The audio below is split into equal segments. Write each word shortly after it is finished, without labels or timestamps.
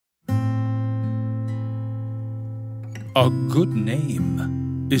A good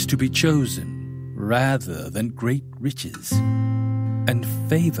name is to be chosen rather than great riches, and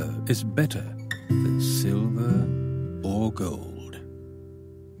favor is better than silver or gold.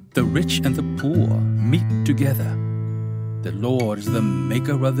 The rich and the poor meet together. The Lord is the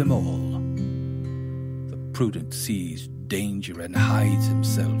maker of them all. The prudent sees danger and hides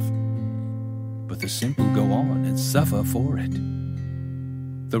himself, but the simple go on and suffer for it.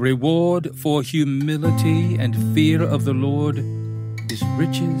 The reward for humility and fear of the Lord is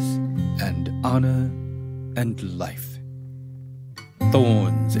riches and honor and life.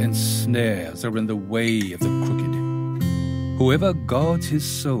 Thorns and snares are in the way of the crooked. Whoever guards his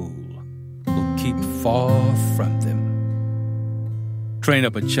soul will keep far from them. Train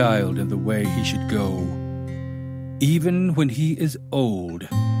up a child in the way he should go. Even when he is old,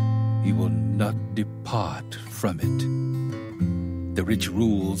 he will not depart from it. The rich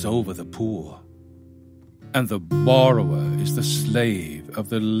rules over the poor, and the borrower is the slave of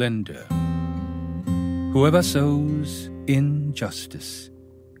the lender. Whoever sows injustice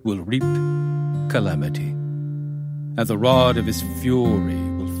will reap calamity, and the rod of his fury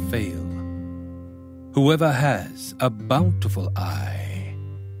will fail. Whoever has a bountiful eye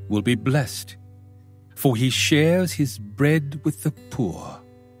will be blessed, for he shares his bread with the poor.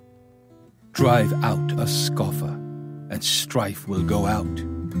 Drive out a scoffer, and strife will go out,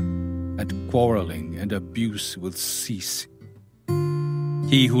 and quarreling and abuse will cease.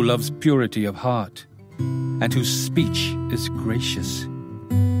 He who loves purity of heart, and whose speech is gracious,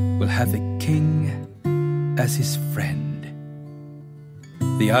 will have the king as his friend.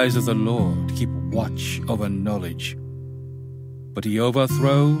 The eyes of the Lord keep watch over knowledge, but he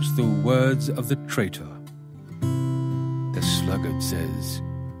overthrows the words of the traitor. The sluggard says,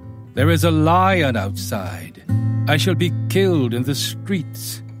 "There is a lion outside. I shall be killed in the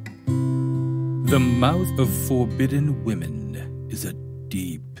streets." The mouth of forbidden women is a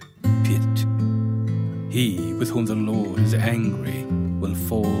deep pit. He with whom the Lord is angry will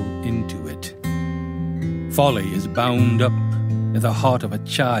fall into it. Folly is bound up in the heart of a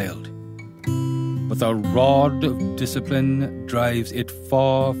child, but the rod of discipline drives it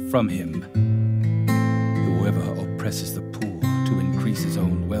far from him. Whoever oppresses the poor to increase his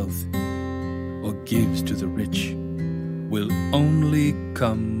own wealth, or gives to the rich, will only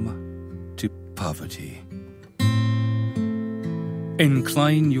come to poverty.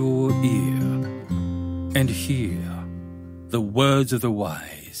 Incline your ear and hear the words of the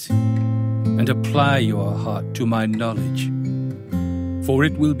wise, and apply your heart to my knowledge. For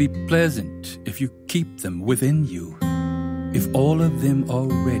it will be pleasant if you keep them within you, if all of them are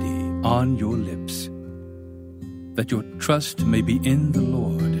ready on your lips, that your trust may be in the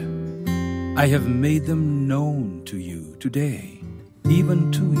Lord. I have made them known to you today,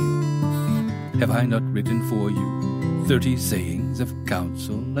 even to you. Have I not written for you 30 sayings of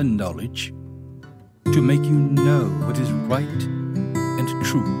counsel and knowledge, to make you know what is right and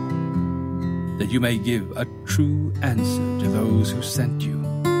true, that you may give a true answer to those who sent you?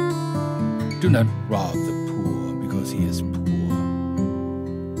 Do not rob the poor because he is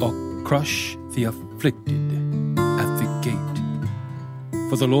poor, or crush the afflicted at the gate.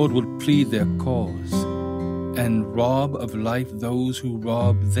 For the Lord will plead their cause, and rob of life those who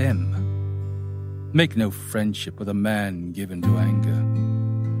rob them. Make no friendship with a man given to anger,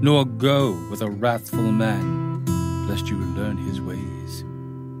 nor go with a wrathful man, lest you learn his ways,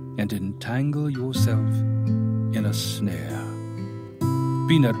 and entangle yourself in a snare.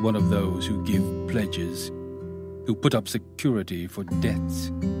 Be not one of those who give pledges, who put up security for debts.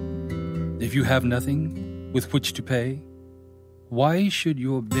 If you have nothing with which to pay, why should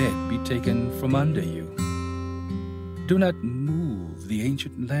your bed be taken from under you? Do not move the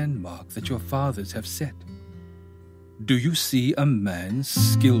ancient landmark that your fathers have set. Do you see a man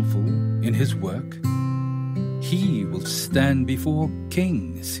skillful in his work? He will stand before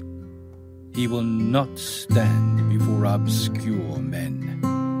kings. He will not stand before obscure men.